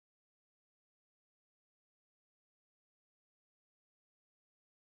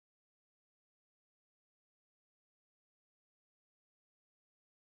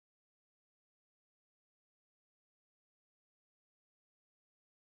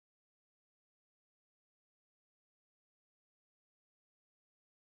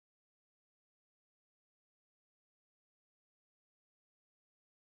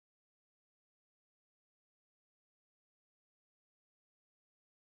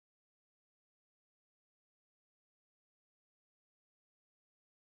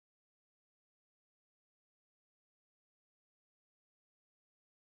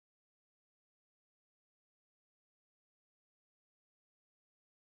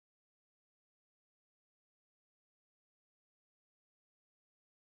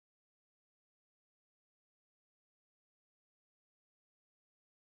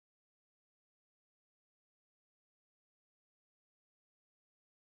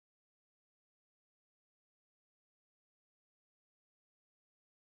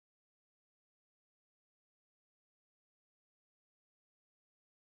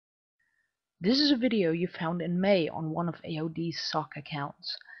This is a video you found in May on one of AOD's SOC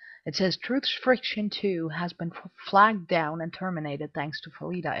accounts. It says Truth's Friction 2 has been flagged down and terminated thanks to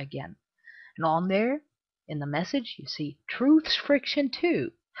Falida again. And on there, in the message, you see Truth's Friction 2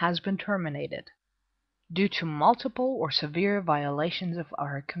 has been terminated due to multiple or severe violations of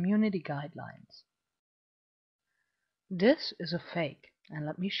our community guidelines. This is a fake, and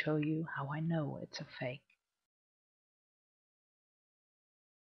let me show you how I know it's a fake.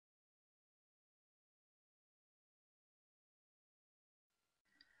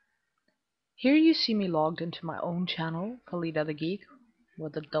 Here you see me logged into my own channel, Falida the Geek,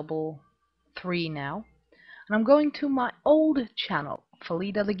 with a double 3 now. And I'm going to my old channel,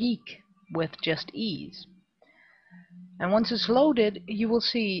 Falida the Geek, with just E's. And once it's loaded, you will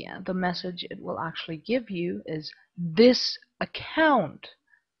see the message it will actually give you is, this account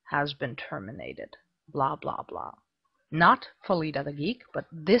has been terminated, blah blah blah. Not Falida the Geek, but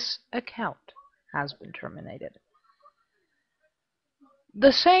this account has been terminated.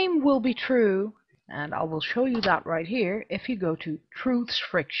 The same will be true, and I will show you that right here, if you go to Truth's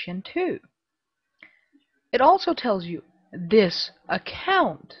Friction 2. It also tells you this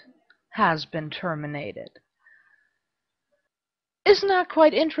account has been terminated. Isn't that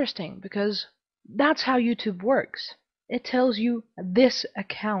quite interesting? Because that's how YouTube works. It tells you this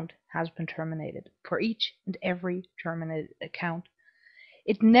account has been terminated for each and every terminated account.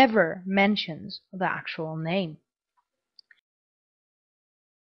 It never mentions the actual name.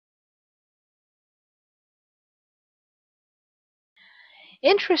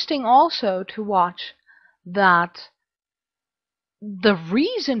 Interesting also to watch that the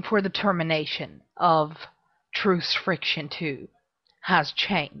reason for the termination of Truth's Friction 2 has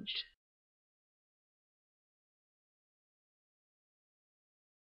changed.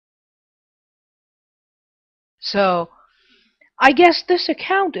 So I guess this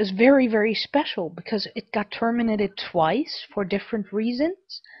account is very, very special because it got terminated twice for different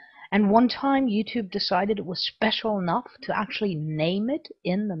reasons. And one time YouTube decided it was special enough to actually name it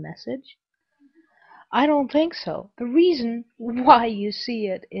in the message. I don't think so. The reason why you see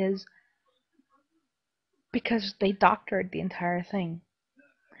it is because they doctored the entire thing.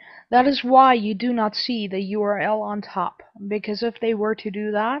 That is why you do not see the URL on top, because if they were to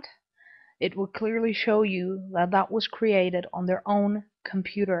do that, it would clearly show you that that was created on their own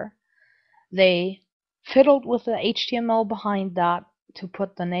computer. They fiddled with the HTML behind that to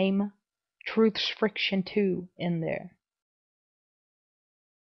put the name Truth's Friction 2 in there.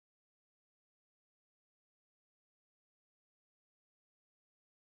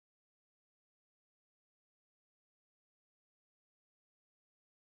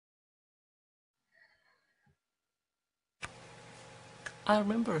 I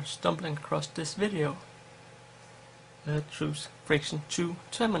remember stumbling across this video. Truth's Friction 2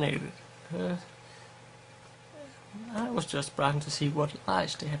 terminated. I was just browsing to see what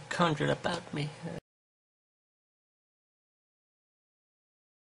lies they had conjured about me.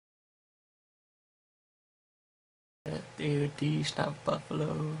 AOD, Snap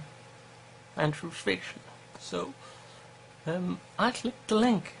Buffalo, and Truth's Friction. So, I clicked the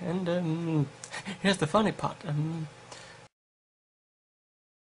link, and here's the funny part.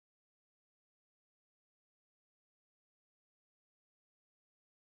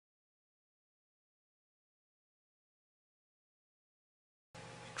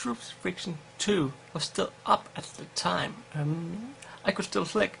 Truth's Friction 2 was still up at the time. I could still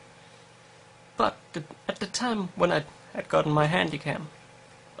click. But at the time when I had gotten my Handycam,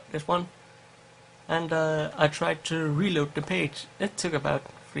 this one, and I tried to reload the page, it took about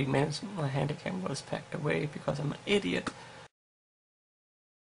 3 minutes. My Handycam was packed away because I'm an idiot.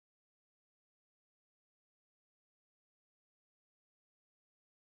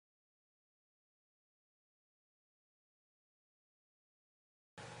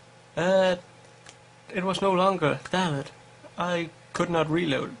 It was no longer valid. I could not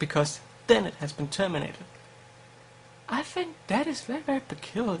reload because then it has been terminated. I think that is very, very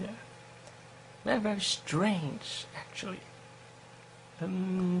peculiar. Very, very strange, actually.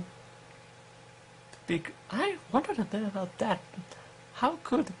 I wondered a bit about that. How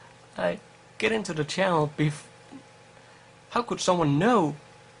could I get into the channel how could someone know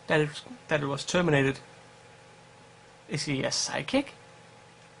that it was terminated? Is he a psychic?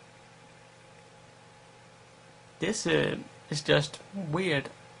 This is just weird.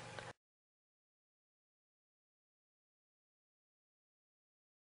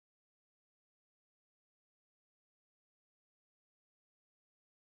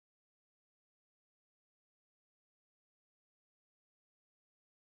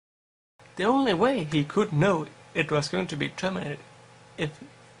 The only way he could know it was going to be terminated if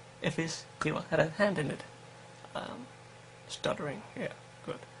if his heel had a hand in it. Stuttering, yeah,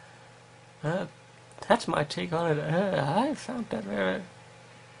 good. That's my take on it. I found that very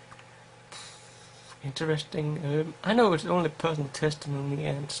interesting. I know it's only personal testimony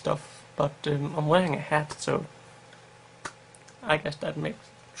and stuff, but I'm wearing a hat, so I guess that makes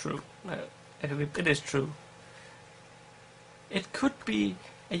it true. It is true. It could be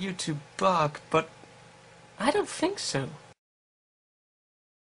a YouTube bug, but I don't think so.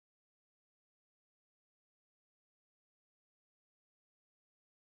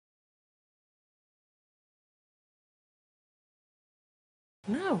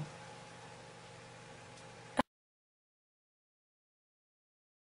 No.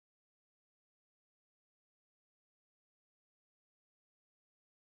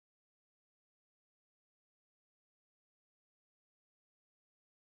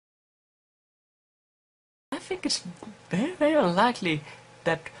 I think it's very, very unlikely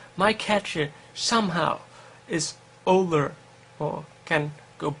that my catcher somehow is older or can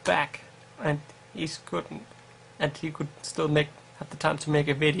go back and he's couldn't and he could still have the time to make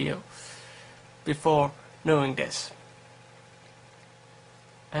a video before knowing this.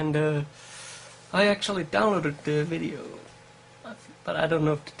 And I actually downloaded the video, but I don't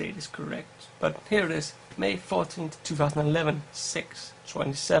know if the date is correct. But here it is, May 14th, 2011,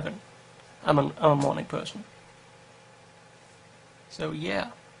 6:27. I'm a morning person. So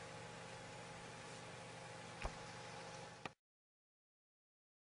yeah.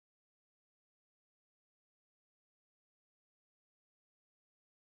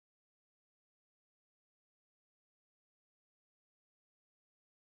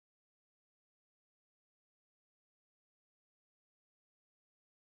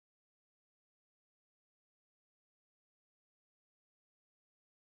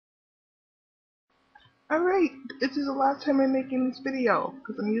 Alright, this is the last time I'm making this video,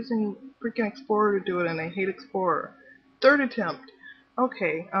 because I'm using freaking Explorer to do it and I hate Explorer. Third attempt.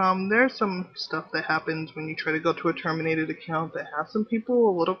 Okay, there's some stuff that happens when you try to go to a terminated account that has some people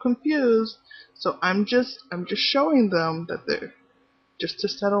a little confused, so I'm just showing them that they're, just to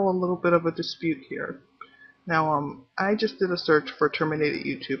settle a little bit of a dispute here. Now, I just did a search for terminated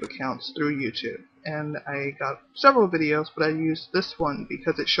YouTube accounts through YouTube, and I got several videos, but I used this one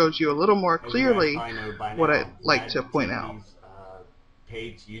because it shows you a little more clearly what I'd like to point out.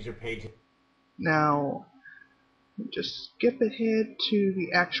 User page. Now, just skip ahead to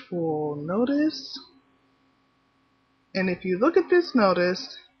the actual notice, and if you look at this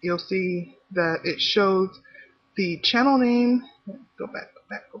notice, you'll see that it shows the channel name. Go back,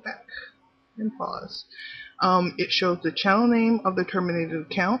 and pause. It shows the channel name of the terminated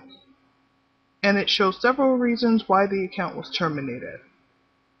account, and it shows several reasons why the account was terminated.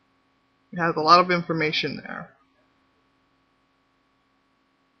 It has a lot of information there.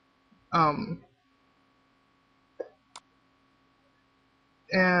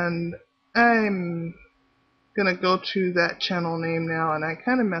 And I'm gonna go to that channel name now, and I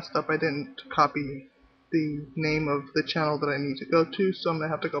kind of messed up. I didn't copy the name of the channel that I need to go to, so I'm gonna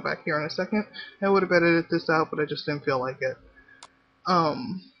have to go back here in a second. I would have edited this out, but I just didn't feel like it.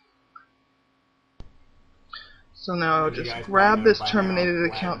 So now I'll just grab this terminated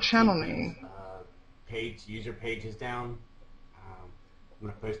account channel name. User page is down. I'm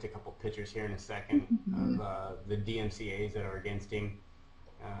going to post a couple pictures here in a second of the DMCAs that are against him.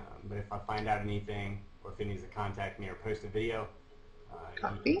 But if I find out anything, or if he needs to contact me or post a video, he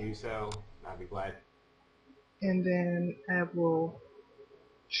can do so. I'd be glad. And then I will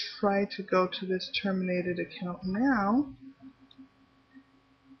try to go to this terminated account now.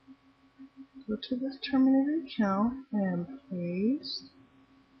 Go to this terminated account and paste.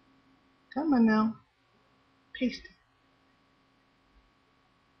 Come on now. Paste it.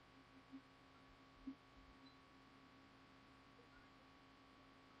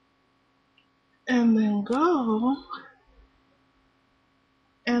 And then go,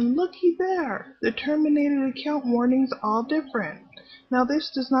 and looky there, the terminated account warnings all different. Now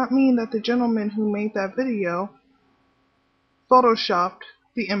this does not mean that the gentleman who made that video photoshopped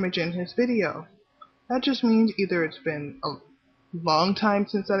the image in his video. That just means either it's been a long time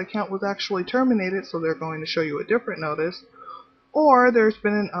since that account was actually terminated, so they're going to show you a different notice, or there's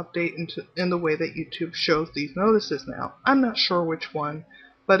been an update in the way that YouTube shows these notices now. I'm not sure which one,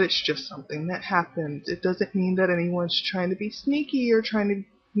 but it's just something that happens. It doesn't mean that anyone's trying to be sneaky or trying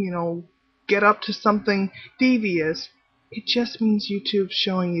to, get up to something devious. It just means YouTube's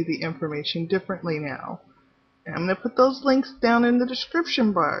showing you the information differently now. And I'm going to put those links down in the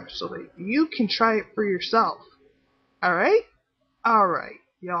description bar so that you can try it for yourself. Alright? Alright.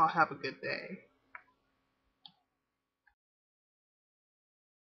 Y'all have a good day.